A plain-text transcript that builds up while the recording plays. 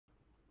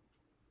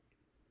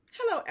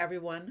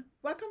everyone,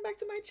 welcome back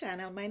to my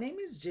channel. My name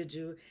is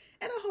Juju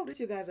and I hope that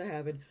you guys are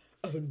having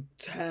a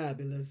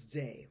fantabulous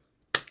day.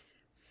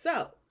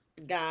 So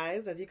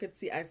guys, as you can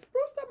see, I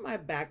spruced up my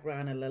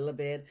background a little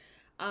bit.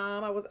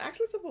 I was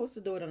actually supposed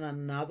to do it on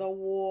another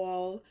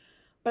wall,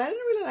 but I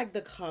didn't really like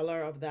the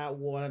color of that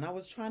wall, and I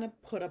was trying to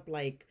put up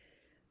like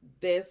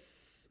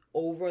this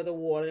over the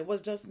wall and it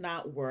was just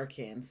not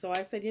working. So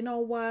I said, you know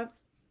what,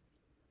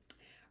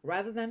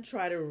 rather than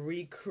try to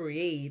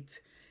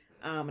recreate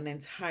an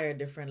entire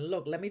different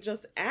look, let me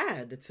just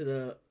add to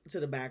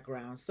the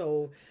background.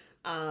 So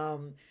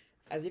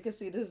as you can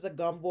see, this is a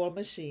gumball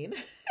machine.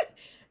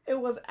 It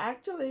was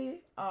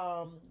actually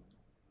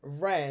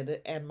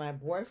red, and my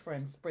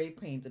boyfriend spray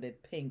painted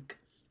it pink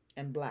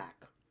and black.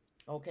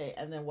 Okay,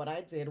 and then what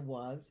I did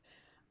was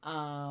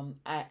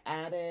I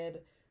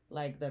added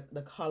like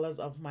the colors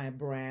of my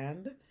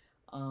brand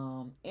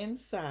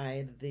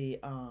inside the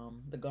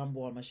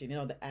gumball machine. You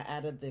know, I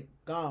added the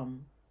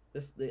gum,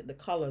 the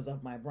colors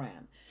of my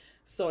brand.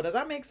 So does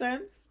that make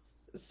sense?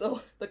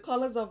 So the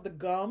colors of the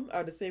gum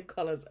are the same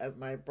colors as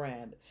my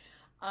brand.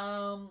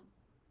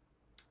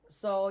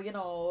 So you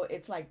know,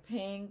 it's like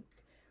pink,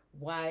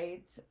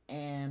 white,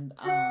 and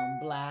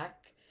black.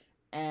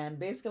 And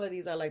basically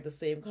these are like the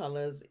same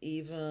colors,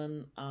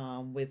 even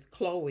with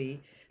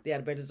Chloe, The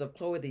Adventures of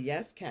Chloe the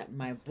Yes Cat,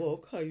 my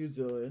book. How you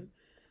doing?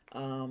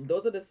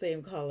 Those are the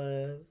same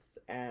colors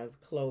as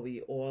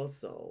Chloe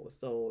also.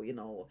 So, you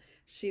know,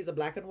 she's a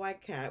black and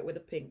white cat with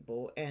a pink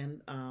bow,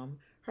 and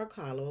her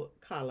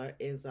collar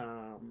is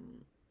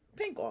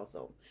pink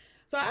also.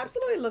 So I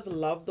absolutely just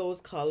love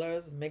those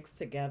colors mixed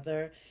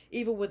together.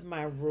 Even with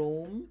my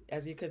room,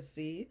 as you can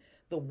see,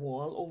 the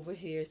wall over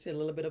here, see a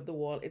little bit of the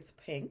wall, it's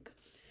pink.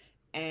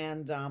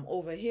 And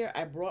over here,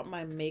 I brought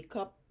my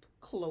makeup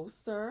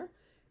closer.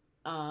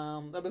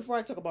 But before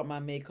I talk about my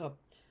makeup,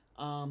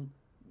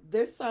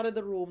 this side of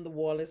the room, the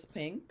wall is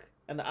pink,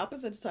 and the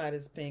opposite side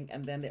is pink,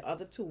 and then the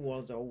other two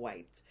walls are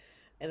white.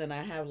 And then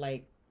I have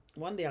like,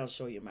 one day I'll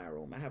show you my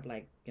room. I have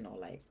like, you know,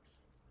 like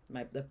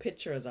the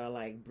pictures are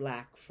like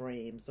black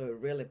frames, so it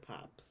really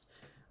pops.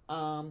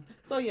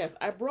 So yes,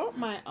 I brought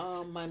my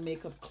my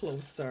makeup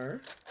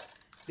closer.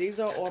 These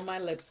are all my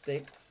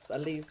lipsticks,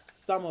 at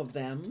least some of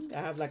them. I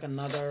have like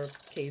another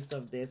case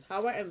of this.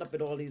 How I end up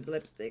with all these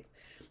lipsticks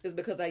is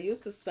because I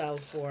used to sell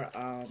for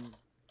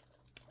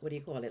what do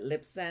you call it,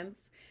 Lip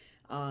Sense.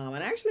 And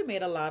I actually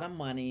made a lot of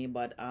money,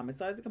 but it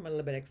started to become a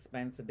little bit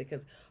expensive,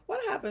 because what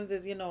happens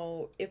is, you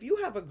know, if you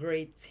have a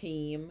great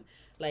team,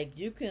 like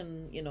you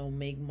can, you know,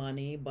 make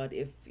money, but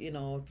if, you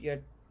know, if your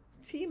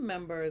team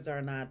members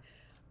are not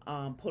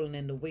pulling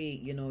in the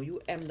weight, you know, you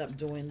end up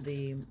doing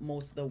the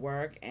most of the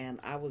work. And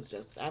I was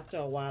just, after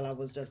a while, I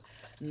was just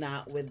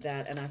not with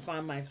that. And I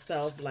found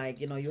myself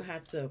like, you know, you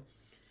had to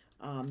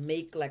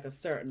make like a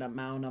certain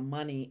amount of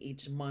money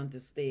each month to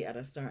stay at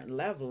a certain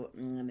level.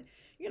 And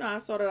you know, I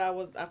felt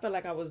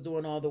like I was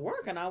doing all the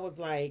work, and I was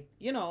like,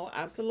 you know,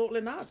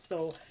 absolutely not.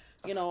 So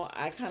you know,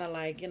 I kind of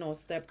like, you know,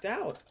 stepped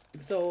out.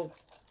 So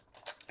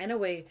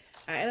anyway,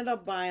 I ended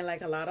up buying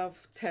like a lot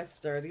of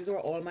testers. These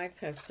were all my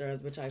testers,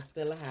 which I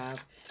still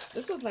have.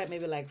 This was like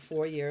maybe like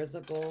 4 years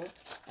ago,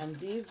 and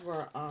these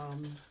were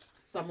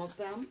some of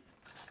them.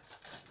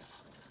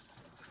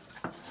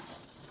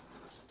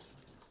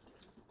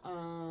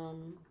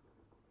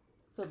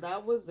 So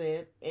that was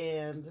it.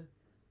 And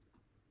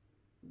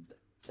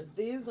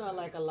these are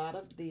like, a lot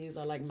of these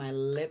are like my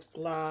lip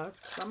gloss.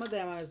 Some of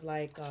them are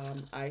like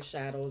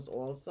eyeshadows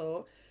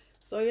also.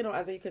 So you know,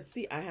 as you can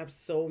see, I have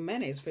so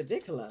many. It's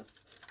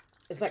ridiculous.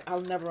 It's like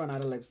I'll never run out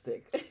of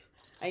lipstick.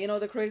 And you know,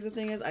 the crazy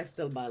thing is, I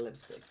still buy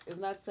lipstick.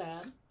 Isn't that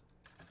sad?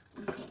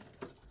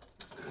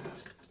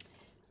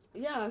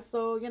 Yeah,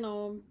 so you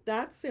know,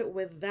 that's it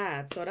with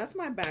that. So that's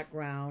my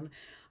background.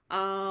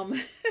 Um,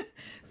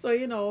 so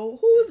you know,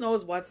 who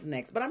knows what's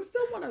next? But I'm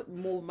still want to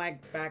move my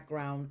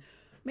background,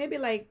 maybe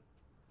like,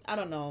 I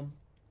don't know,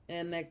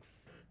 in the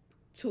next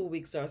 2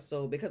 weeks or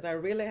so, because I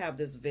really have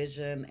this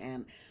vision,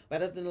 and I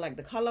just didn't like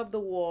the color of the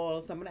wall.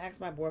 So I'm gonna ask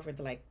my boyfriend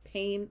to like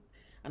paint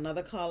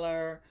another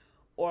color,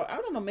 or I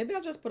don't know, maybe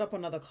I'll just put up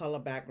another color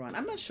background.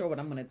 I'm not sure what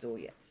I'm gonna do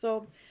yet.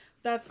 So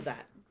that's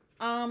that.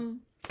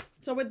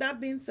 So with that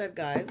being said,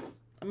 guys,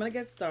 I'm gonna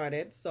get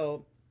started.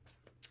 So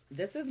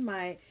this is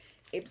my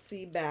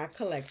Ipsy bag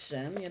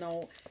collection. You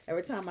know,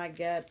 every time I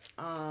get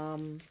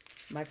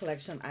my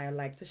collection, I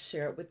like to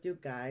share it with you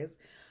guys.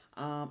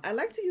 I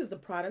like to use the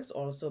products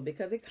also,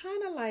 because it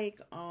kind of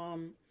like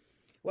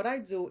what I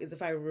do is,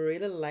 if I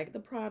really like the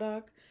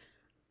product,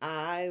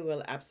 I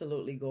will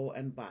absolutely go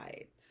and buy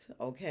it.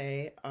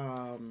 Okay.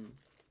 And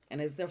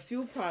it's the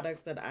few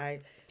products that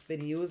I've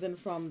been using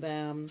from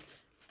them.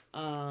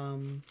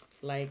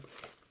 Like,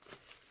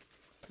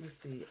 let me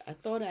see, I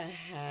thought I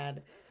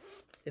had,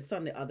 it's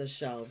on the other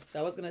shelves.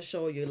 I was gonna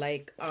show you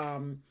like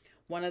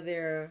one of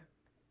their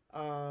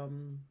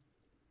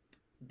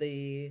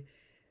the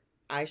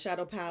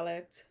eyeshadow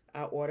palette.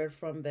 I ordered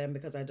from them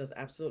because I just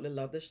absolutely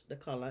love the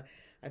color.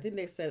 I think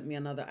they sent me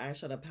another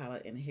eyeshadow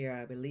palette in here.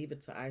 I believe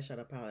it's an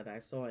eyeshadow palette I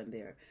saw in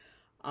there.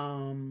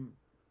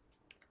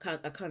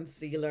 A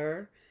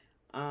concealer.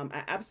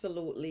 I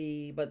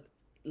absolutely but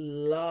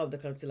love the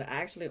concealer. I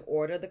actually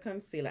ordered the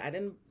concealer. I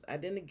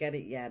didn't get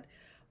it yet,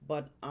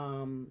 but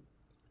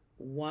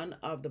one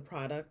of the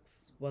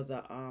products was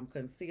a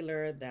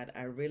concealer that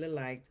I really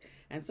liked,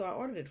 and so I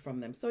ordered it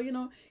from them. So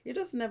you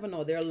just never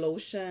know. Their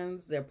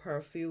lotions, their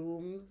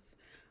perfumes.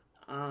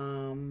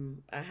 I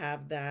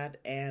have that,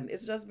 and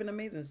it's just been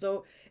amazing.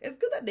 So it's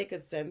good that they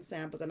could send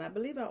samples, and I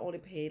believe I only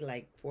paid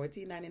like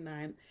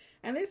 $14.99,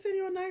 and they send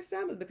you a nice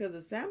sample because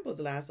the samples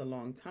last a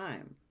long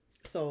time.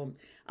 So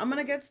I'm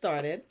gonna get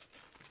started,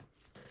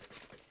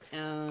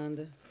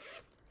 and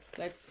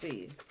let's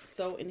see.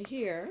 So in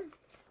here.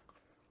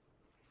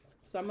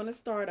 So I'm going to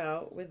start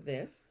out with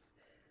this.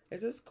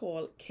 This is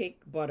called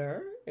Cake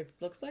Butter. It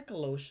looks like a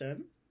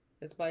lotion.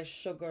 It's by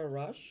Sugar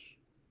Rush.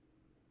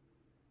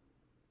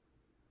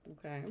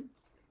 Okay.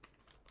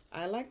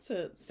 I like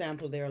to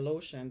sample their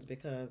lotions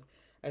because,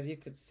 as you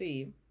could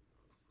see,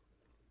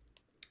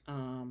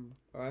 or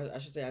I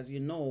should say, as you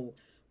know,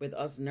 with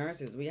us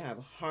nurses, we have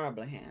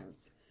horrible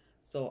hands.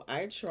 So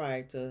I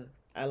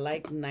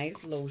like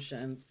nice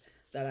lotions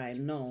that I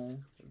know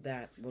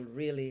that will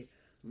really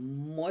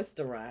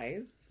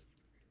moisturize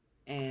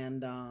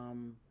and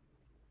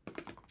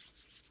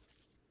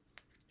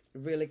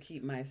really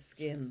keep my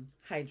skin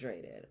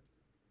hydrated.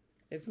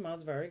 It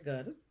smells very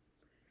good,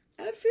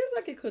 and it feels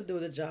like it could do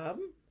the job,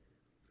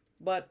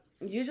 but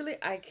usually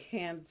I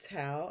can't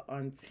tell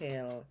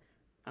until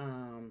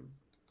I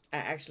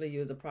actually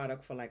use a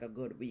product for like a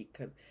good week,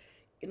 because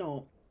you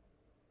know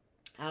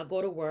I'll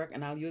go to work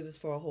and I'll use this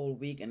for a whole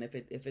week, and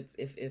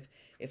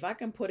if I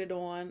can put it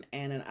on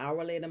and an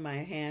hour later my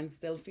hands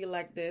still feel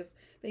like this,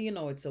 then you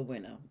know it's a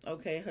winner.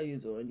 Okay, how you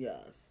doing?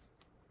 Yes.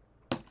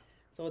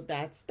 So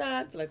that's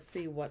that. Let's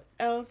see what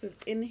else is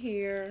in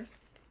here.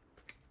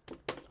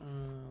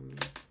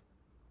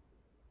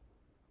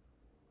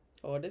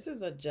 Oh, this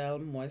is a gel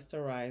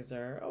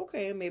moisturizer.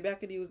 Okay, maybe I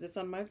could use this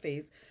on my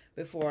face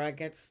before I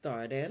get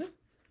started,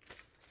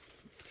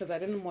 because I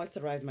didn't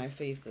moisturize my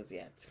faces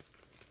yet.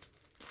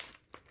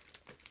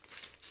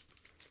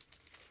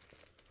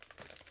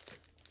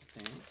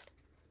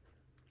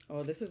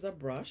 Oh, this is a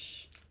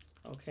brush.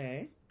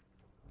 Okay.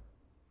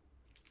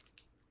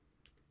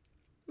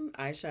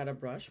 Eyeshadow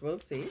brush. We'll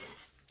see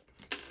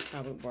how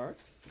it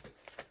works.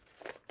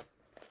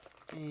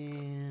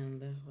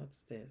 And what's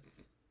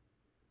this?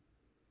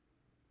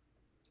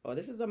 Oh,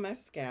 this is a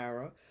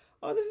mascara.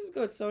 Oh, this is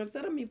good. So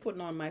instead of me putting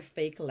on my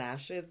fake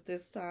lashes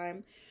this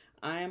time,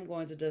 I am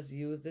going to just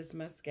use this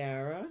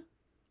mascara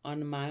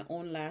on my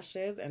own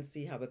lashes and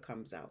see how it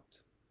comes out.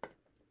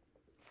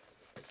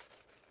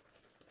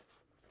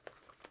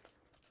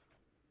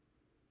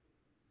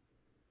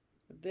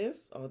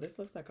 This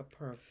looks like a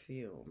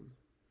perfume.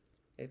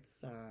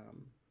 It's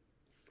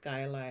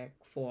Skylight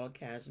Fall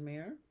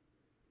Cashmere.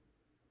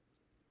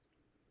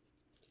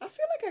 I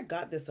feel like I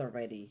got this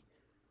already.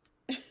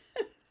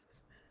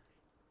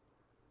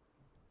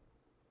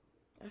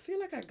 I feel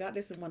like I got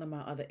this in one of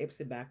my other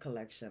Ipsy bag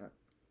collection.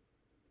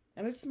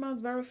 And it smells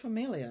very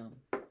familiar.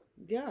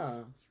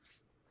 Yeah.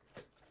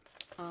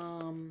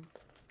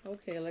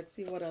 Okay, let's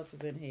see what else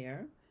is in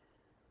here.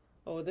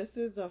 Oh, this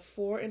is a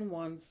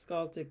 4-in-1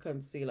 sculpted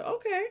concealer.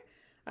 Okay,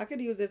 I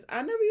could use this.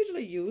 I never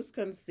usually use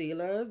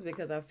concealers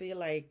because I feel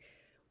like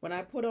when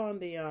I put on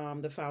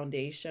the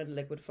foundation,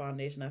 liquid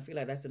foundation, I feel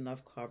like that's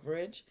enough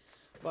coverage.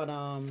 But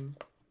I'm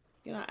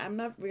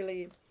not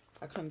really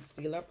a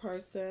concealer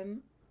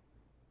person.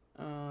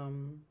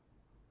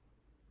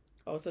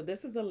 Oh, so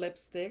this is a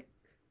lipstick.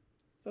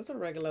 So it's a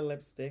regular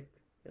lipstick,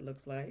 it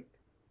looks like.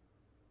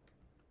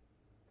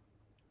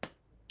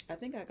 I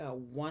think I got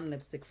one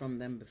lipstick from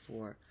them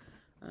before.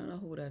 I don't know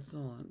who that's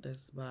on.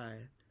 That's by.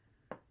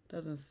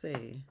 Doesn't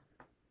say.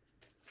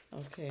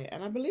 Okay,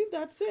 and I believe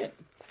that's it.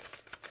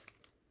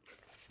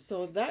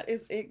 So that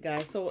is it,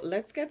 guys. So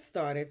let's get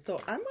started.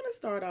 So I'm going to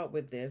start out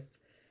with this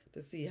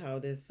to see how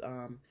this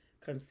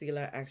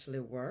concealer actually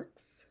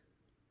works.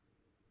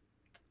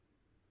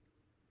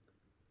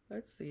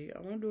 Let's see.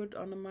 I'm going to do it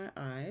under my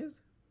eyes.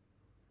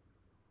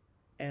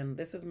 And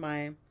this is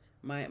my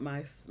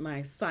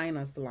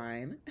sinus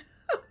line.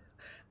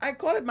 I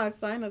call it my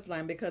sinus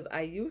line because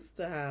I used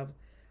to have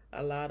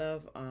a lot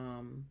of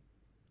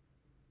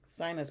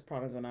sinus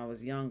problems when I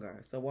was younger.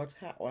 So what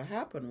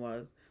happened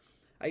was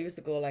I used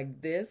to go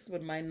like this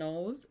with my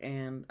nose,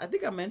 and I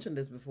think I mentioned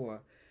this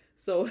before.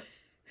 So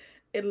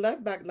it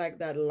left back like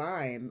that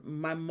line.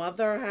 My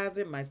mother has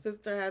it, my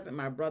sister has it,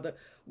 my brother.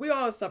 We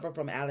all suffer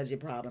from allergy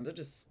problems. It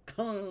just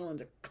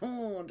can't.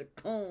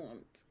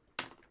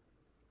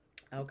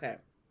 Okay.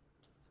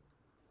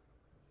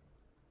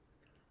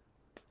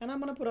 And I'm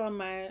going to put on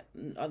my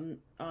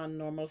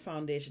normal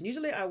foundation.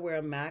 Usually I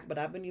wear MAC, but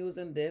I've been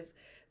using this,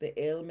 the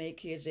Ale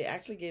Makiage. They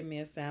actually gave me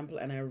a sample,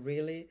 and I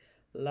really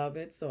love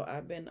it. So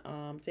I've been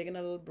taking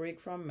a little break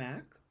from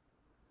MAC.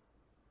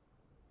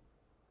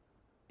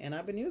 And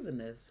I've been using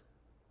this.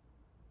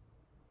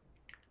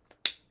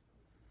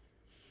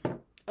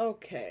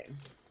 Okay.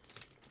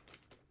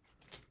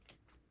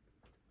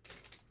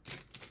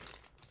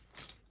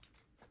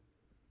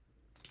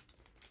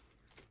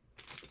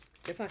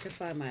 If I can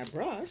find my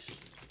brush.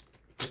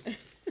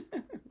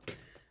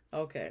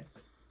 Okay.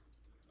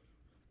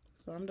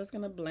 So I'm just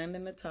going to blend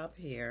in the top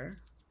here.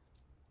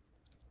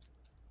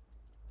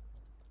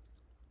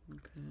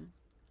 Okay.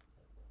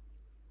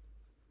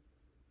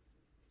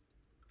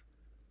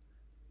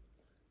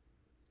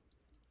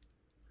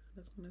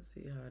 Just want to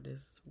see how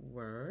this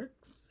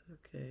works.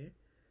 Okay.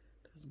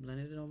 Just blend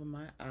it over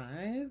my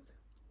eyes.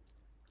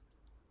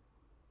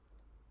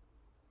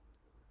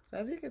 So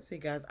as you can see,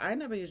 guys, I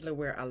never usually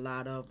wear a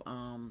lot of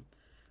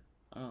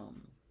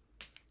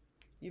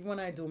even when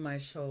I do my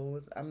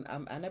shows,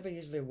 I never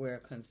usually wear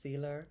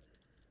concealer.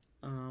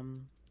 But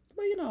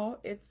you know,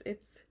 it's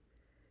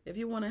if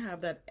you want to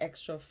have that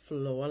extra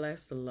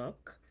flawless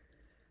look,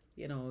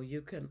 you know,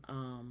 you can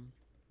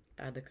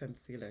add the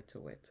concealer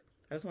to it.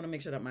 I just want to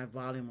make sure that my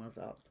volume was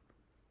up.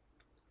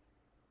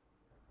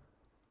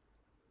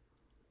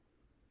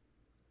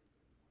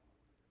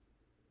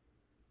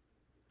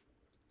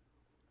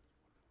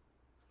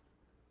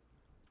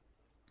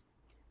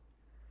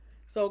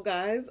 So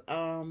guys,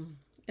 I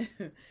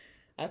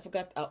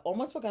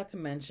almost forgot to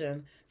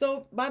mention.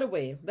 So by the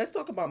way, let's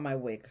talk about my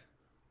wig.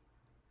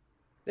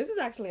 This is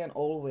actually an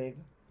old wig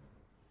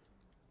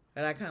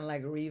that I kind of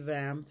like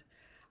revamped.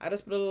 I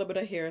just put a little bit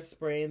of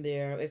hairspray in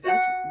there. It's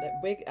actually, the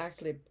wig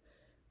actually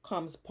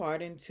comes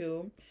part in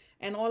two.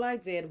 And all I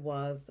did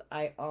was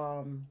I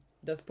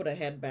just put a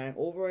headband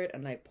over it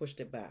and I pushed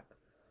it back.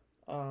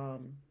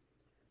 And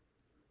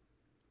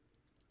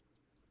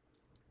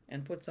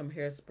put some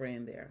hairspray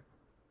in there.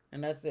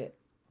 And that's it.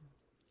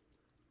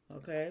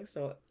 Okay,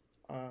 so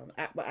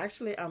but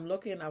actually I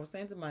was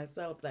saying to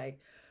myself, like,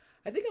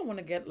 I think I want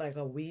to get like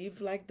a weave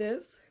like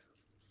this,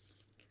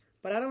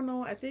 but I don't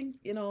know. I think,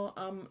 you know,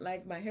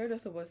 like my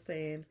hairdresser was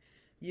saying,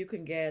 you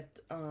can get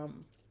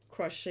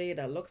crochet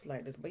that looks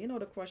like this, but you know,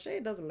 the crochet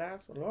doesn't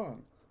last for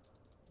long.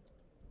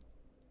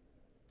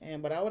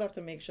 But I would have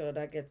to make sure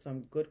that I get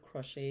some good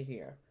crochet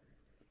here.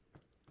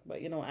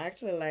 But you know, I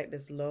actually like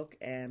this look,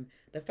 and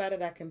the fact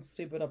that I can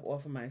sweep it up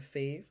off of my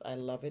face, I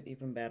love it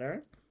even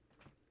better.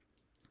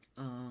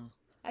 I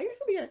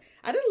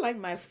didn't like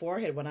my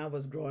forehead when I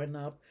was growing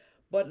up,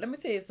 but let me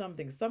tell you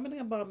something.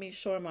 Something about me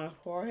showing my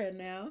forehead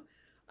now,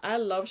 I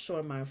love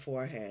showing my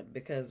forehead,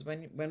 because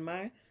when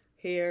my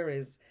hair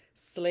is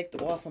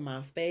slicked off of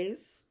my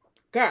face,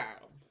 girl,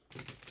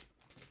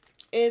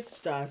 it's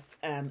just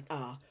an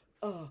amazing.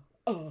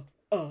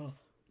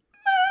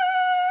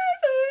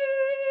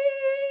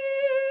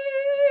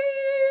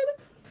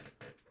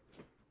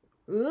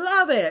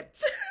 Love it.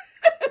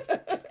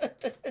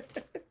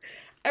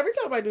 Every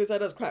time I do this, I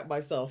just crack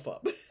myself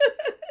up.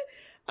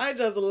 I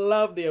just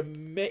love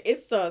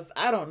it's just,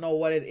 I don't know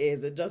what it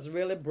is. It just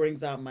really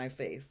brings out my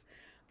face.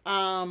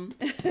 But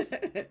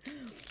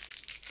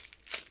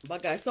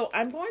guys, so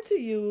I'm going to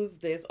use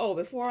this. Oh,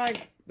 before I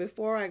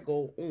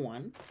go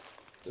on,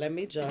 let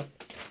me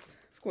just,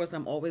 of course,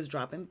 I'm always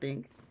dropping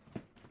things.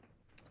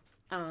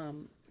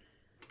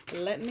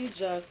 Let me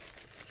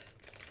just,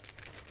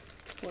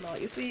 hold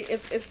on. You see,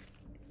 it's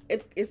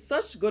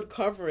such good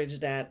coverage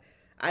that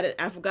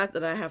I forgot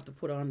that I have to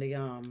put on the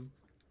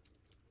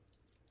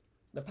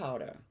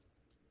powder.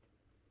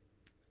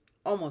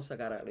 Almost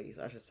forgot, at least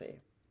I should say.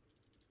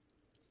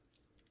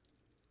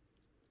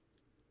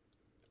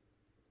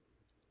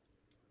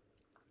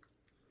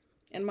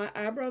 And my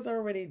eyebrows are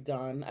already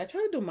done. I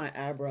try to do my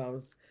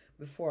eyebrows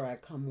before I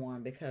come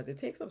on because it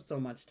takes up so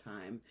much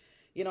time.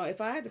 You know, if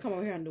I had to come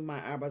over here and do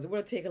my eyebrows, it would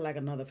have taken like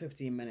another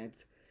 15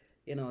 minutes,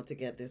 you know, to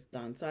get this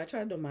done. So I try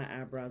to do my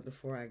eyebrows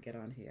before I get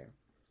on here.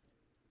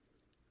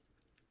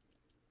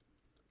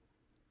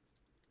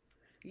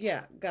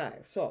 Yeah,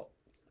 guys, so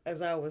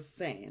as I was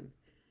saying,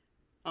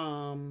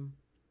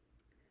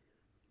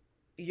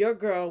 your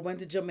girl went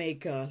to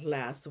Jamaica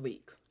last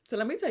week. So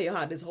let me tell you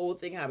how this whole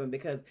thing happened,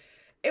 because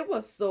it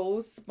was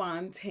so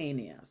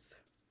spontaneous.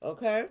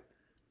 Okay?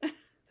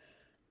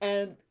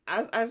 And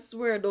I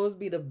swear those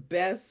be the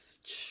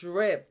best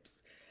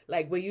trips.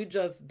 Like where you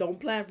just don't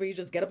plan for, you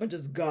just get up and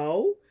just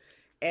go.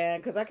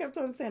 And because I kept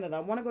on saying that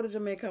I want to go to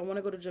Jamaica. I want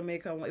to go to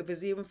Jamaica. If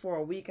it's even for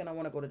a week, and I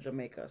want to go to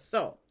Jamaica.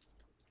 So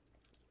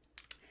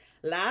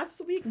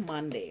last week,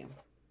 Monday,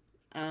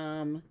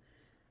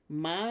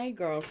 my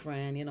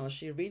girlfriend, you know,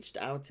 she reached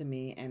out to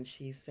me and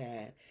she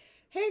said,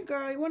 "Hey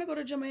girl, you want to go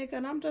to Jamaica?"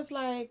 And I'm just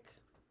like,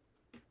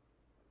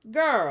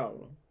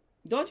 girl,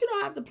 don't you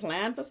know I have to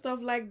plan for stuff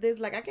like this?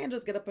 Like, I can't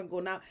just get up and go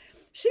now.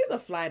 She's a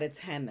flight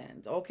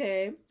attendant,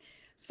 okay?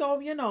 So,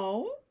 you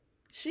know,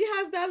 she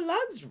has that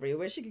luxury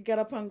where she could get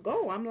up and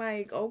go. I'm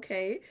like,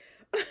 okay.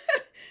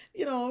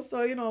 You know,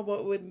 so, you know,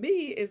 but with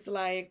me, it's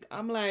like,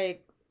 I'm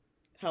like,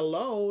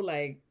 hello,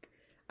 like,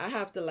 I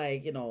have to,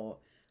 like, you know,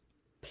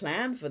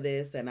 plan for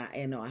this, and I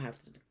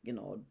have to, you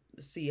know,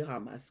 see how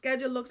my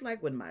schedule looks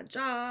like with my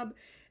job.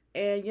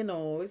 And, you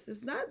know,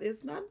 it's not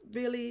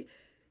really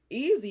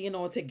easy, you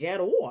know, to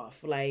get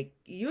off. Like,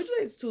 usually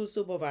it's two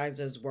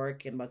supervisors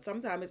working, but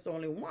sometimes it's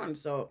only one.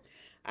 So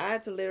I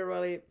had to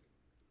literally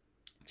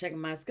checking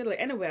my schedule.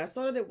 Anyway, I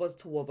saw that it was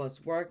two of us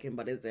working,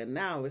 but it's in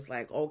now. It's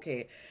like,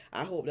 okay,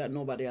 I hope that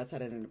nobody else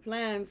had any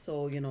plans.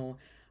 So,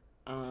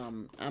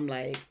 I'm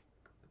like,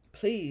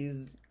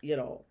 please,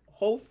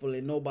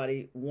 hopefully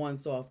nobody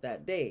wants off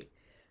that day,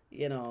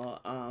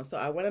 So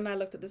I went and I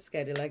looked at the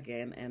schedule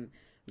again, and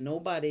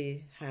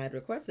nobody had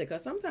requested,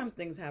 because sometimes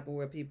things happen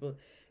where people,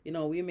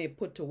 we may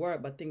put to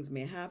work, but things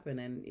may happen,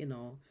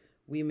 and,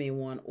 we may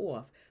want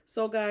off.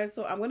 So guys,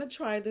 so I'm going to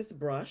try this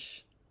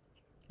brush,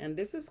 and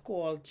this is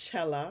called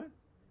Cella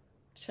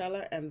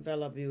and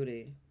Vela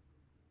Beauty.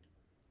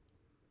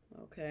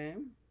 Okay.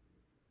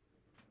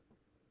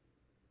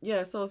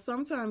 Yeah, so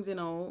sometimes,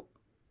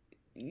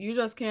 you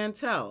just can't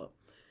tell.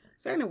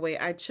 So anyway,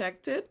 I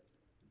checked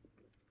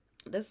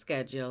the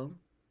schedule,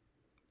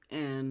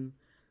 and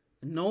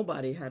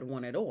nobody had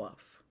wanted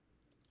off.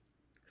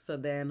 So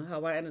then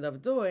how I ended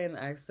up doing,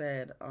 I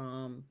said,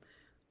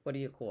 what do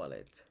you call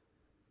it?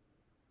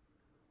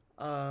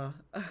 The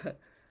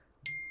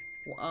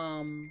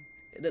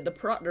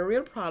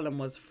real problem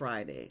was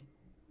Friday.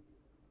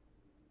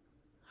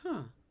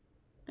 Huh.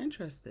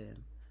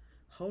 Interesting.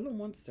 Hold on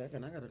one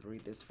second. I gotta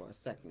read this for a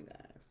second,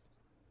 guys.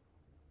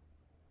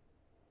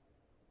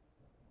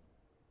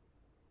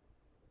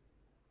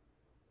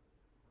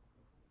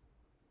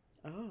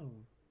 Oh.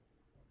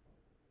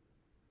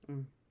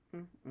 Mm,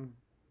 mm, mm.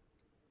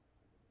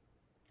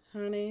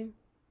 Honey,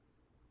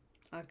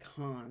 I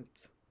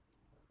can't.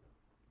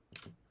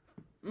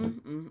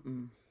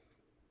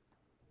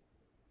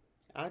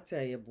 I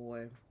tell you,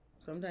 boy,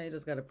 sometimes you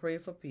just gotta pray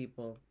for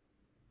people.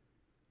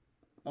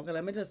 Okay,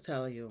 let me just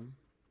tell you.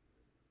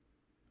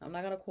 I'm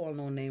not gonna call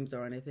no names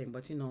or anything,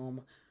 but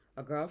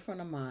a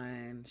girlfriend of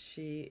mine,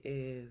 she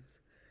is.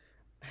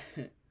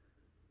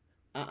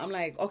 I'm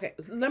like, okay,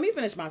 let me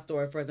finish my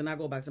story first, and I'll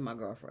go back to my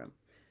girlfriend.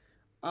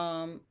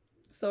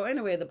 So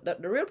anyway,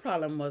 the real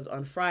problem was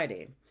on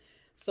Friday.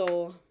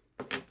 So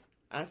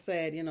I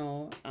said,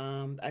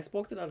 I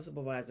spoke to the other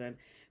supervisor, and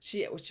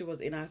she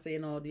was in. I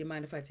said, do you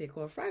mind if I take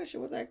off Friday? She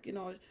was like,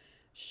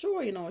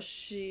 sure.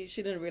 She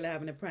didn't really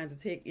have any plans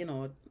to take,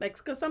 like,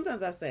 because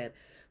sometimes I said,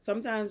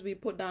 sometimes we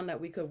put down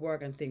that we could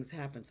work and things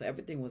happen. So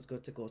everything was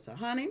good to go. So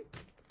honey,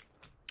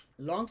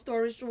 long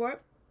story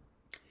short,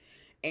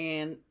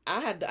 and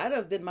I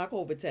just did my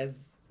COVID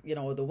test,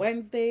 the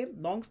Wednesday.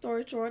 Long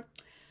story short,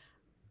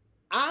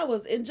 I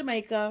was in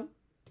Jamaica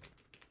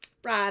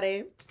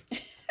Friday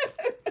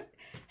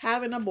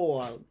having a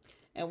ball.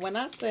 And when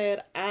I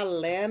said I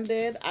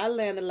landed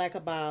like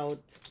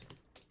about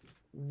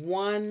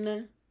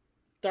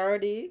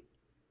 1:30.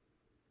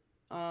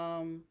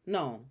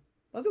 No.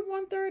 Was it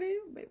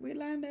 1:30? We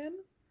landed?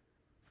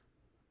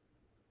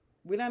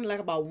 We landed like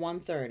about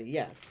 1:30,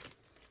 yes.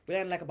 We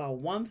landed like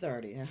about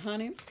 1:30. And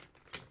honey,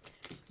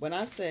 when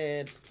I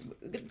said,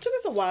 it took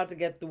us a while to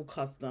get through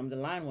customs. The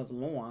line was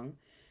long.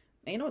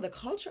 And the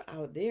culture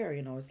out there,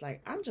 it's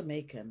like, I'm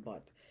Jamaican,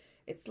 but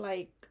it's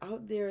like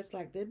out there, it's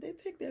like they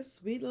take their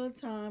sweet little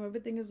time.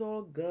 Everything is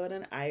all good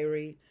and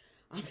irie.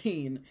 I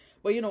mean,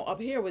 but up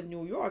here with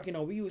New York,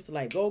 we used to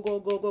like go,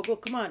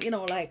 come on,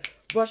 like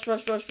rush.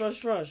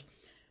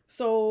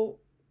 So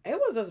it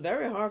was just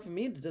very hard for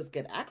me to just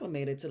get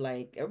acclimated to,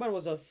 like, everybody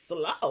was just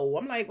slow.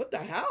 I'm like, what the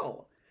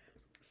hell?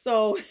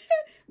 So,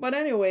 but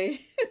anyway,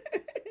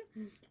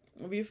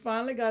 we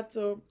finally got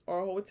to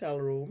our hotel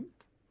room.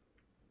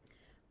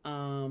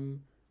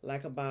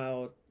 Like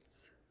about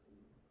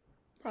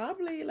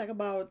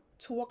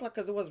 2 o'clock,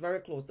 because it was very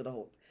close to the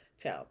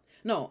hotel.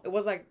 No, it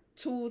was like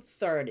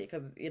 2:30,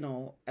 because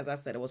as I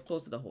said, it was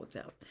close to the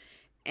hotel.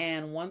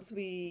 And once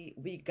we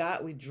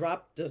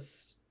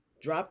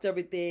dropped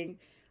everything.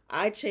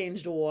 I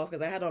changed off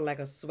because I had on like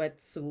a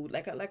sweatsuit,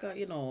 like a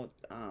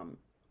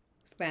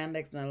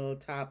spandex and a little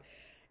top.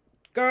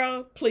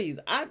 Girl, please,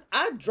 I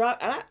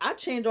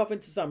changed off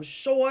into some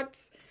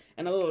shorts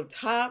and a little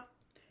top,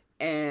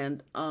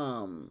 and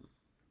what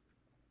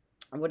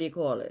do you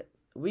call it?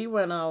 We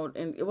went out,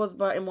 and it was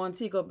in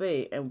Montego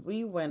Bay, and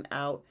we went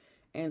out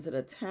into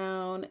the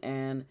town,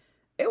 and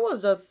it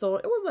was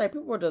like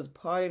people were just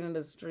partying in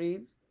the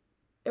streets.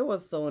 It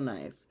was so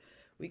nice.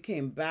 We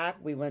came back,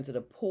 we went to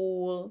the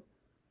pool.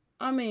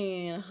 I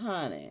mean,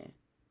 honey,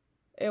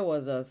 it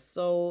was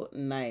so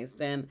nice.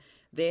 Then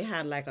they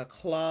had like a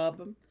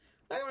club,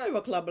 like not even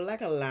a club, but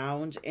like a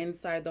lounge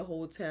inside the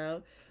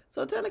hotel.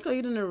 So technically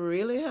you didn't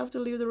really have to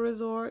leave the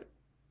resort,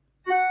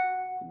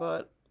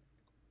 but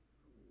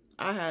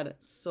I had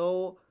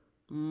so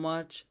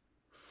much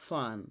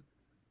fun.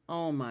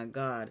 Oh my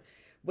God.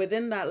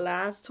 Within that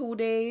last 2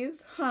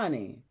 days,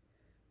 honey,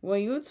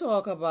 when you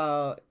talk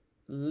about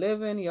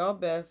living your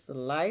best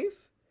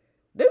life,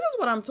 this is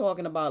what I'm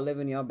talking about,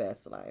 living your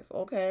best life,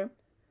 okay?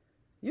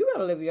 You got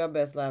to live your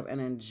best life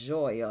and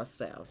enjoy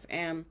yourself.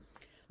 And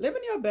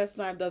living your best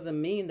life doesn't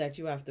mean that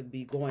you have to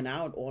be going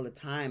out all the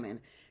time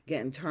and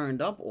getting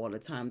turned up all the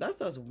time. That's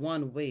just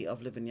one way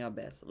of living your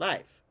best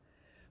life.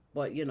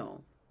 But,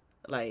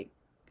 like,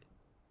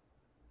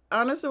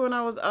 honestly, when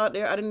I was out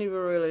there, I didn't even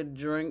really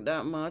drink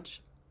that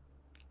much.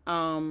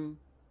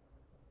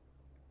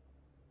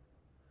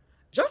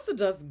 just to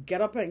just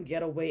get up and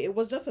get away. It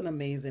was just an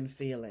amazing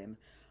feeling.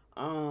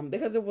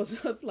 Because it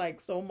was just like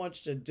so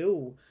much to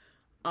do.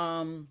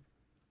 Um,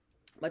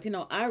 but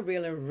I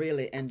really,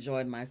 really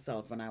enjoyed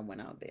myself when I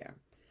went out there.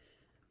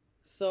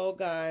 So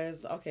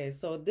guys, okay,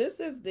 so this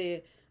is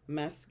the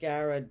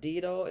mascara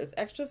Dido. It's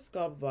extra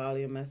sculpt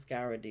volume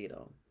mascara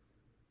Dido.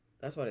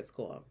 That's what it's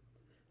called.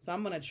 So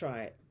I'm gonna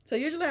try it. So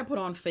usually I put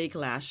on fake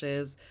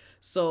lashes.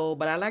 So,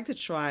 but I like to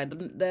try.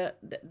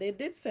 They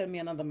did send me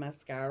another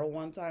mascara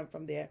one time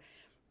from there.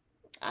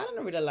 I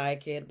don't really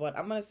like it, but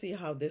I'm gonna see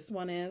how this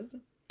one is.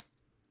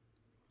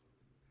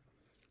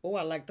 Oh,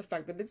 I like the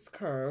fact that it's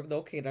curved.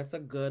 Okay, that's a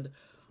good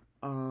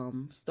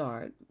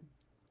start.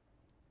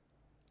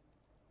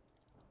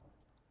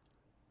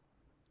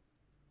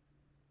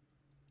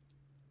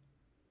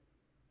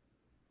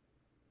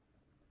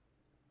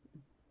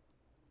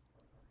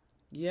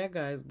 Yeah,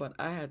 guys, but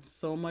I had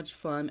so much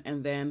fun.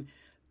 And then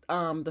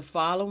the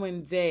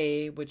following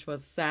day, which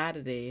was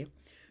Saturday,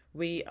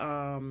 we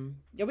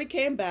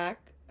came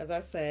back, as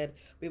I said,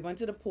 we went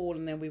to the pool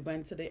and then we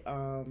went to the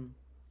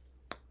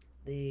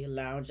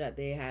lounge that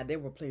they had. They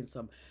were playing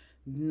some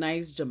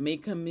nice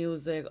Jamaican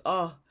music.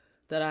 Oh,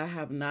 that I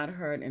have not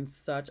heard in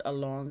such a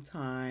long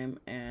time.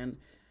 And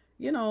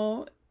you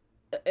know,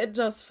 it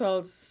just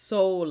felt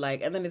so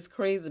like, and then it's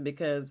crazy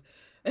because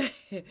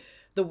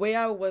the way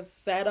I was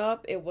set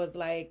up, it was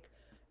like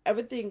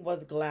everything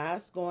was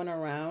glass going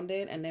around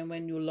it, and then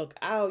when you look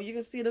out, you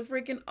can see the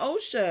freaking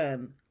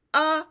ocean.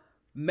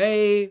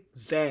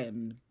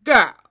 Amazing,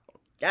 girl.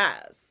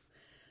 Yes.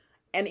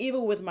 And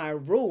even with my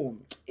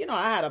room,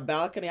 I had a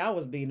balcony. I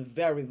was being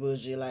very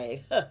bougie,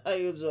 like, how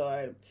you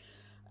doing?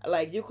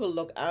 Like, you could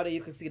look out and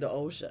you could see the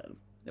ocean.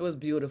 It was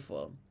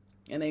beautiful.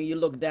 And then you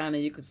look down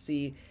and you could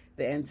see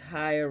the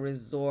entire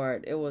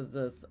resort. It was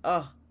just,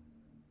 oh,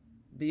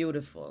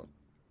 beautiful.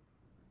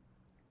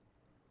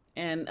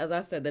 And as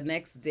I said, the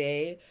next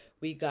day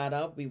we got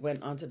up, we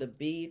went onto the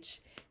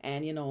beach,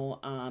 and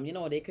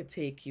they could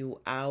take you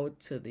out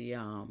to the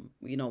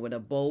with a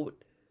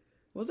boat.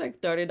 It was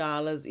like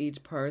 $30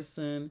 each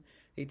person.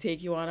 They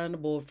take you out on the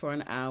boat for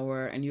an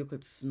hour, and you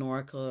could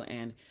snorkel,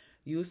 and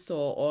you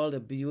saw all the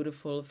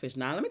beautiful fish.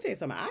 Now, let me tell you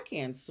something. I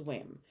can't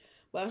swim.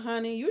 But,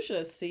 honey, you should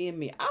have seen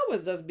me. I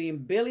was just being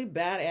Billy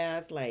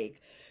Badass,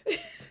 like,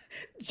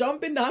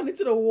 jumping down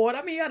into the water.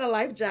 I mean, you had a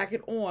life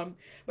jacket on.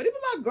 But even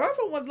my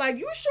girlfriend was like,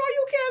 you sure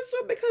you can't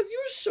swim? Because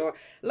you sure.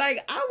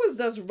 Like, I was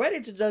just ready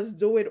to just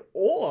do it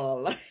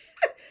all.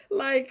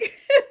 Like,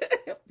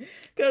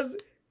 because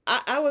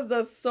I was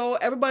just so,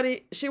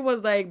 everybody, she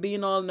was like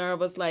being all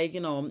nervous, like,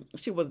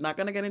 she was not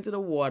going to get into the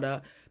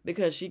water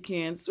because she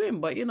can't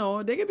swim. But,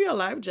 they give you a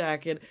life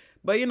jacket.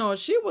 But,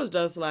 she was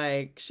just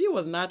like, she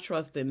was not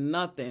trusting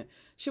nothing.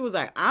 She was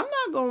like, I'm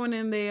not going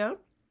in there.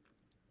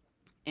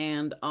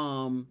 And,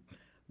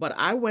 but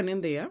I went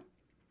in there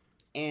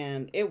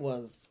and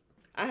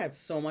I had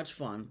so much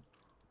fun.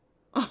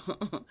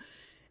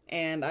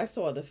 And I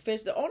saw the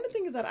fish. The only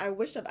thing is that I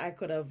wish that I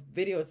could have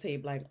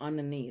videotaped like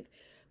underneath.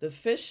 The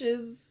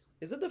fishes,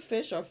 is it the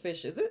fish or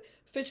fish? Is it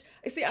fish?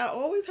 You see, I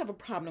always have a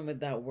problem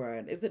with that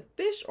word. Is it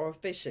fish or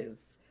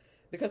fishes?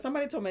 Because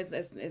somebody told me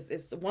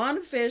it's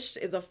one fish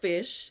is a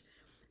fish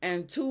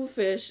and two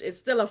fish is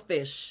still a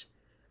fish,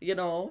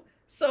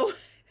 So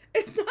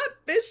it's not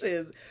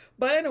fishes.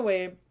 But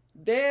anyway,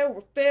 they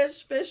were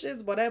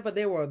fishes, whatever.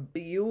 They were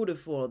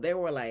beautiful. They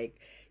were like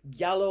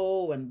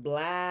yellow and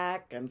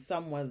black, and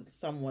some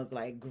was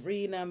like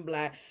green and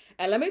black.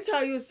 And let me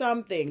tell you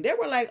something. They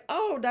were like,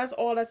 oh, that's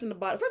all that's in the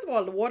bottom. First of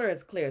all, the water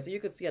is clear, so you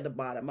can see at the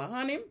bottom. But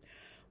honey,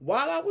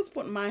 while I was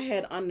putting my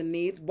head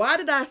underneath, why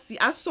did I see?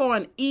 I saw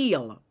an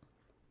eel.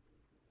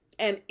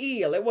 An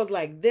eel. It was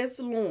like this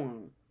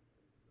long.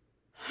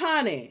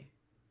 Honey.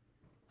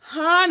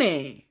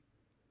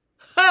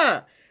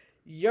 Huh.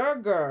 Your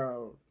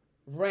girl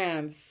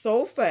ran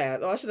so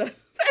fast. Or I should have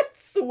said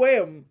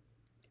swim.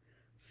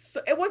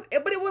 So but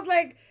it was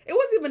like, it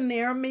wasn't even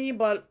near me,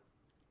 but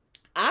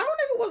I don't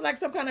know if it was like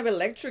some kind of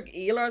electric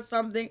eel or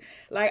something.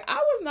 Like, I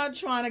was not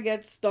trying to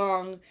get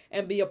stung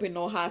and be up in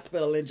no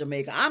hospital in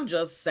Jamaica. I'm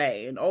just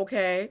saying,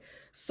 okay?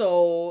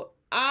 So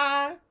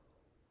I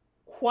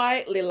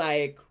quietly,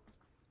 like,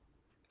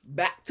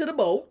 back to the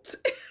boat,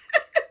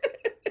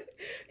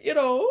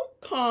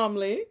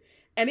 calmly.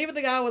 And even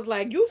the guy was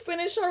like, you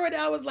finished already?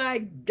 I was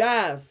like,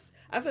 yes.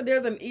 I said,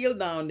 there's an eel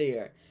down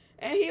there.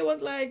 And he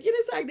was like, you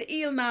just like the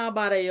eel now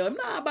about you. I'm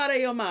not about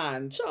you,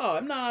 man. Sure,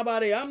 I'm not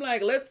about you. I'm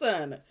like,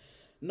 listen,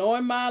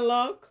 knowing my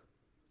luck,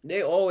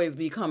 they always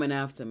be coming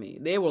after me.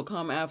 They will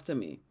come after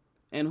me.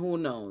 And who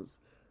knows?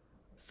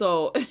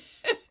 So,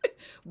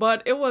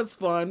 but it was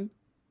fun.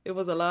 It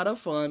was a lot of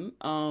fun.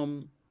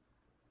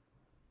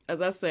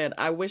 As I said,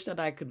 I wish that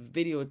I could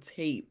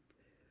videotape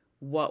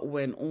what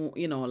went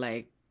on,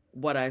 like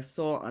what I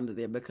saw under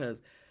there,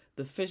 because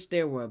the fish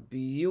there were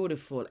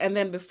beautiful. And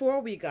then before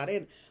we got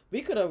in,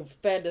 we could have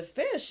fed the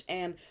fish.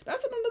 And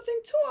that's another thing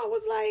too. I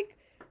was like,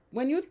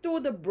 when you threw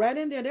the bread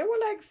in there, they were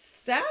like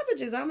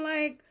savages. I'm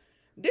like,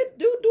 do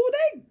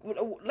they,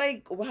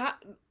 like, how,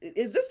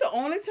 is this the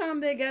only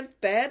time they get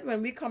fed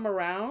when we come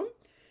around?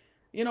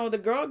 You know, the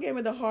girl gave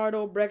me the hard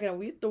old break and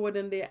we threw it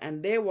in there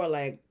and they were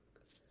like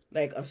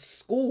a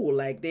school.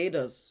 Like they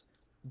just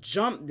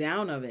jumped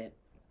down of it.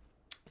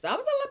 So I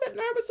was a little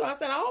bit nervous. So I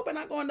said, I hope I'm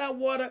not going in that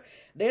water.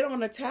 They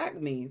don't attack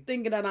me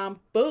thinking that I'm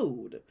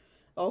food.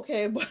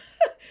 Okay.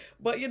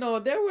 But you know,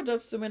 they were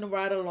just swimming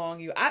right along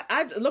you.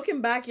 I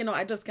looking back, you know,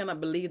 I just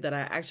cannot believe that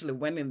I actually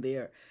went in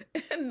there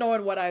and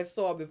knowing what I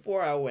saw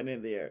before I went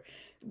in there.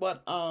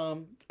 But I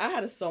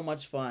had so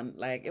much fun.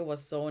 Like it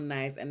was so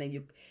nice. And then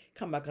you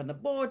come back on the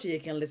boat, you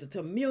can listen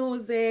to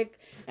music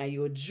and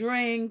you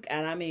drink.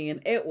 And I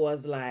mean, it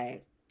was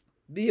like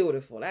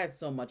beautiful. I had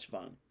so much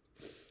fun.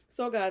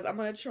 So guys, I'm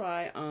gonna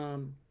try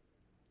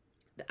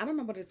I don't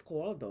know what it's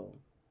called though.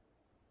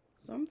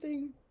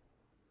 Something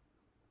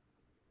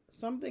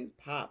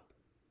pop.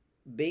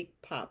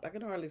 Baked pop. I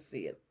can hardly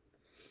see it.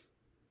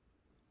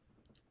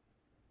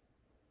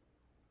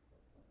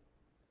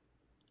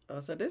 Oh,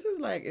 so this is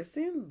like it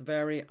seems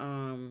very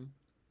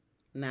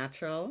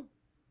natural.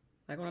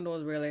 Like one of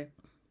those really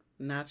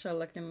natural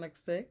looking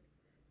lipstick.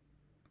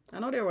 I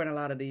know they're wearing a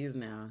lot of these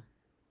now.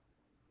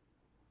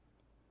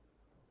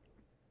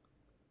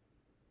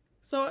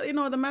 So, you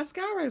know, the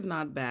mascara is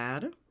not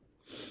bad.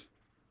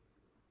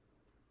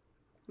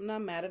 I'm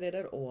not mad at it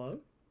at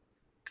all.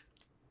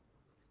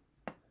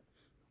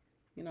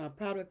 You know, I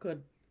probably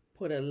could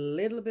put a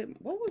little bit.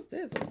 What was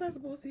this? What was I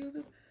supposed to use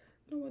this?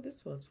 I don't know what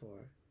this was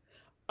for.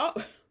 Oh,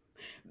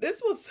 I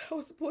was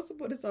supposed to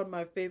put this on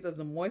my face as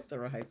a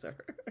moisturizer.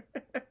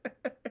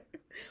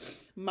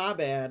 My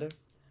bad.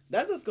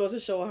 That just goes to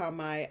show how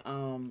my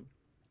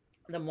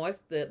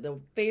the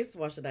face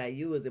wash that I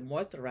use, it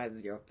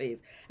moisturizes your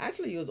face. I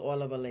actually use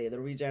Oil of Olay, the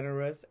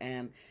Regenerous,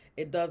 and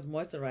it does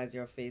moisturize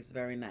your face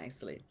very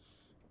nicely.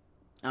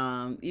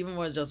 Even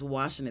when just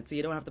washing it, so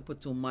you don't have to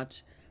put too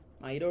much.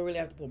 You don't really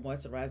have to put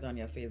moisturizer on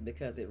your face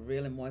because it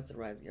really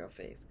moisturizes your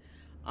face.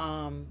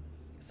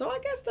 So I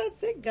guess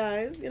that's it,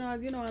 guys. You know,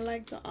 as you know, I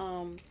like to I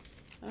don't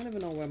even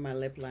know where my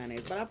lip line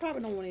is, but I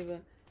probably don't want to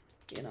even,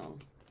 you know,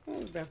 I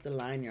don't even have to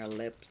line your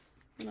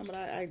lips. You know, but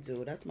I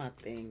do. That's my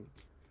thing.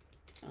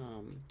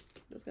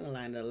 Just gonna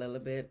line it a little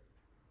bit.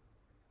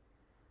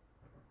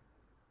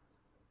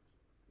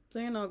 So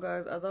you know,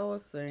 guys, as I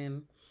was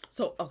saying,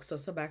 so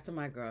back to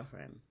my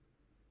girlfriend.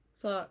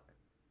 So,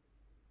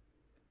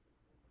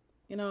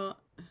 you know,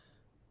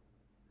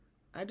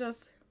 I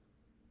don't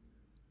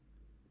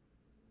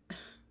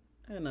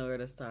know where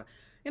to start.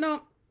 You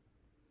know,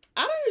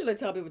 I don't usually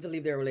tell people to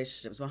leave their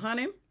relationships, but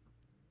honey,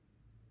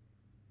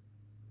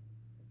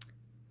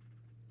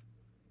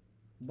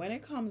 when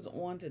it comes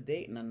on to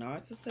dating a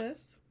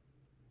narcissist,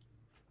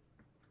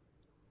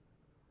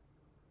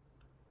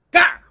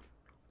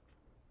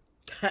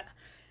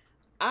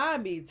 I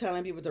be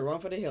telling people to run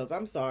for the hills.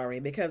 I'm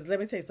sorry, because let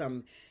me tell you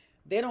something.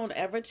 They don't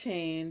ever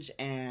change,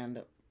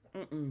 and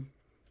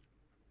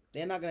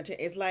they're not gonna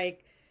change. It's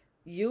like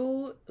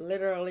you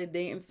literally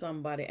dating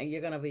somebody, and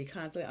you're gonna be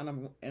constantly on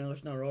an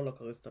emotional roller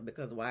coaster.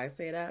 Because why I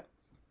say that?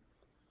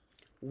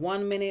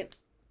 1 minute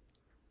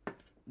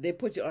they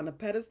put you on a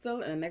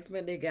pedestal, and the next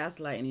minute they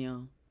gaslighting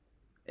you.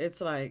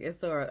 It's like it's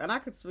the and I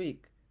could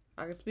speak.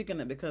 I could speak in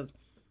it because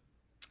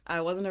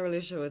I was in a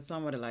relationship with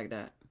somebody like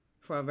that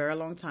for a very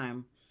long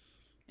time.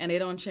 And they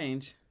don't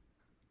change.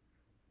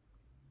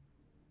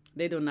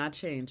 They do not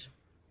change.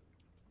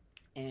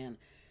 And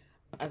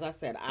as I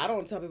said, I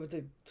don't tell people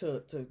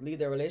to leave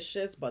their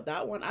relationships, but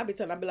that one, I be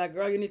like,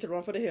 girl, you need to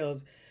run for the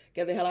hills.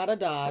 Get the hell out of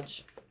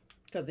Dodge,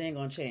 because they ain't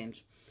going to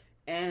change.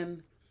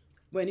 And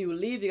when you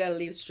leave, you got to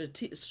leave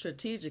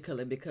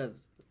strategically,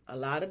 because a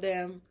lot of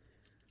them,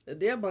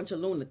 they're a bunch of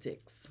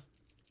lunatics.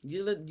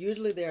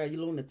 Usually they're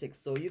lunatics.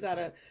 So you got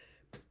to,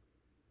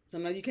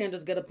 sometimes you can't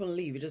just get up and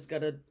leave. You just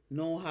got to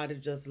know how to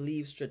just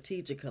leave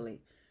strategically.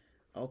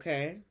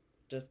 Okay?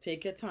 Just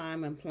take your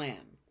time and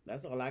plan.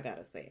 That's all I got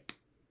to say.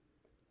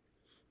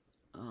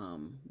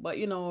 But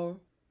you know,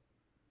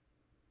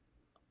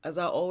 as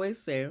I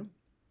always say,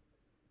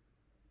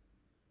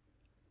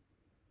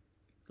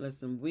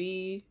 listen,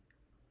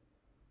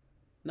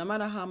 no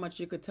matter how much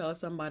you could tell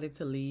somebody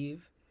to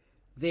leave,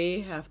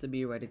 they have to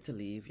be ready to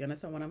leave. You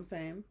understand what I'm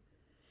saying?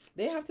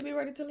 They have to be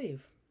ready to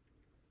leave.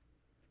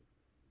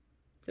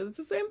 Because it's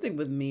the same thing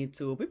with me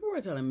too. People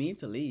were telling me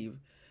to leave,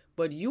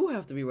 but you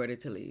have to be ready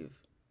to leave.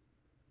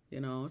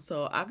 You know,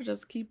 so I could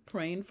just keep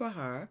praying for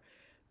her,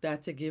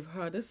 that to give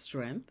her the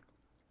strength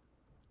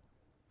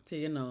to,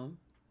 you know,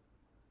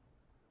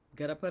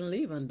 get up and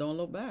leave and don't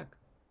look back.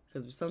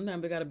 Because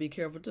sometimes we got to be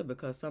careful too,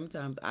 because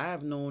sometimes I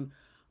have known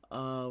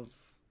of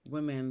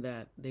women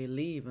that they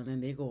leave and then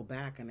they go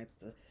back and it's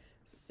the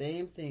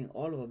same thing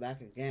all over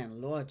back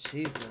again. Lord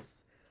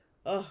Jesus.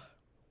 Oh,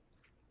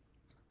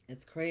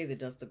 it's crazy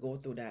just to go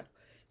through that.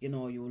 You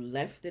know, you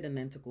left it and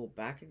then to go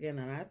back again.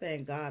 And I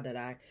thank God that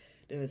I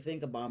didn't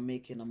think about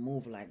making a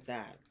move like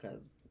that.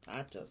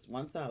 Because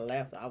once I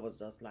left, I was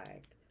just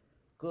like,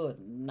 good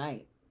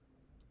night.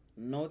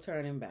 No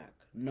turning back.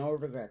 No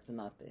regrets,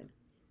 nothing.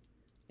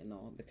 You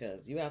know,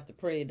 because you have to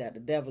pray that the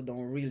devil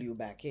don't reel you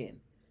back in.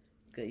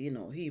 Because, you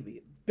know, he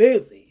be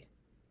busy.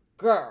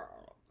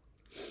 Girl.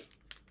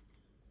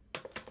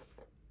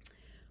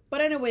 But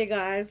anyway,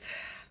 guys,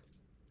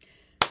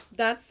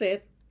 that's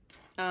it.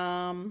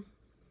 Um,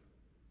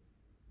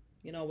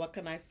 what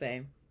can I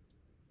say?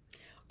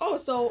 Oh,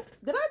 so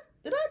did I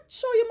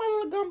show you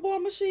my little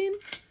gumball machine?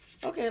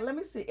 Okay, let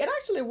me see. It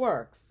actually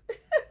works.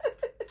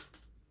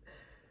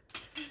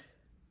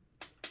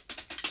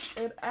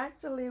 It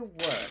actually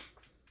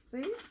works.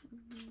 See?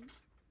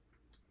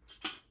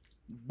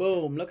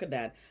 Boom, look at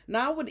that.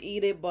 Now I would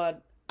eat it,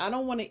 but I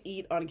don't want to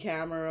eat on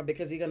camera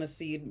because you're gonna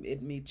see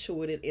me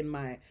chewing it in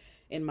my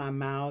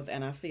mouth,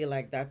 and I feel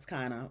like that's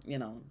kind of,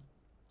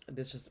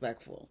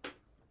 disrespectful.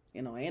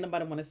 Ain't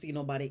nobody want to see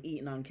nobody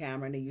eating on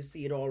camera and then you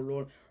see it all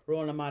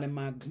rolling them out in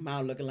my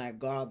mouth looking like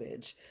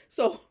garbage.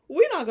 So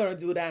we're not going to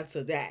do that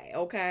today,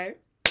 okay?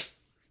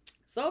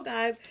 So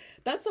guys,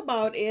 that's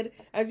about it.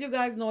 As you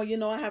guys know,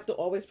 I have to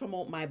always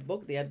promote my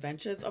book, The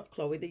Adventures of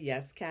Chloe the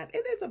Yes Cat.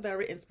 It is a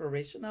very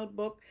inspirational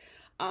book.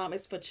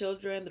 It's for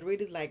children. The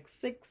read is like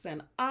 6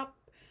 and up.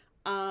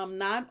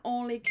 Not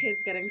only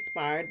kids get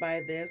inspired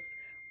by this,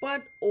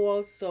 but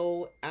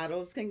also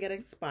adults can get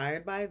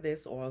inspired by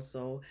this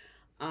also.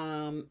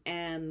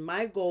 And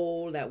my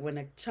goal that when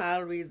a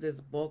child reads this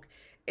book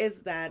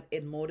is that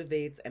it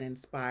motivates and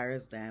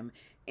inspires them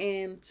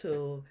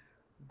into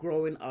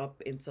growing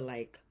up into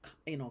like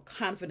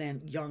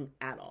confident young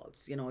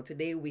adults.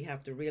 Today we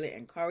have to really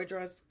encourage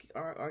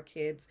our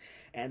kids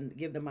and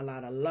give them a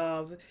lot of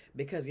love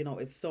because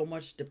it's so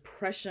much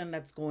depression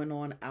that's going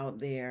on out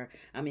there.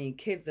 I mean,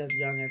 kids as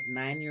young as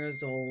 9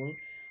 years old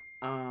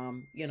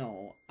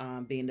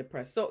being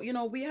depressed. So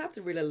we have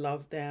to really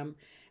love them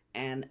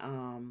and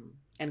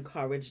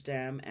encourage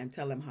them and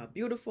tell them how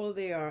beautiful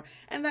they are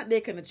and that they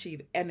can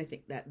achieve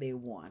anything that they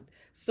want.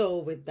 So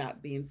with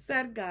that being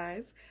said,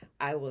 guys,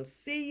 I will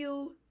see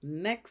you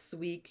next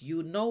week.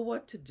 You know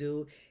what to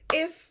do.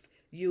 If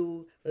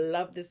you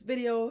love this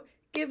video,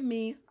 give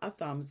me a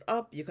thumbs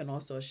up. You can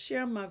also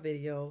share my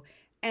video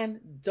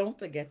and don't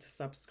forget to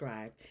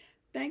subscribe.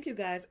 Thank you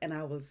guys, and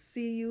I will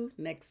see you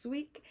next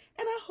week,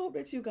 and I hope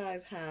that you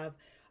guys have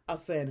a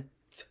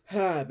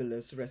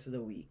fantabulous rest of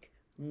the week.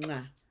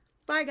 Mwah.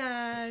 Bye,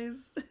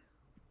 guys.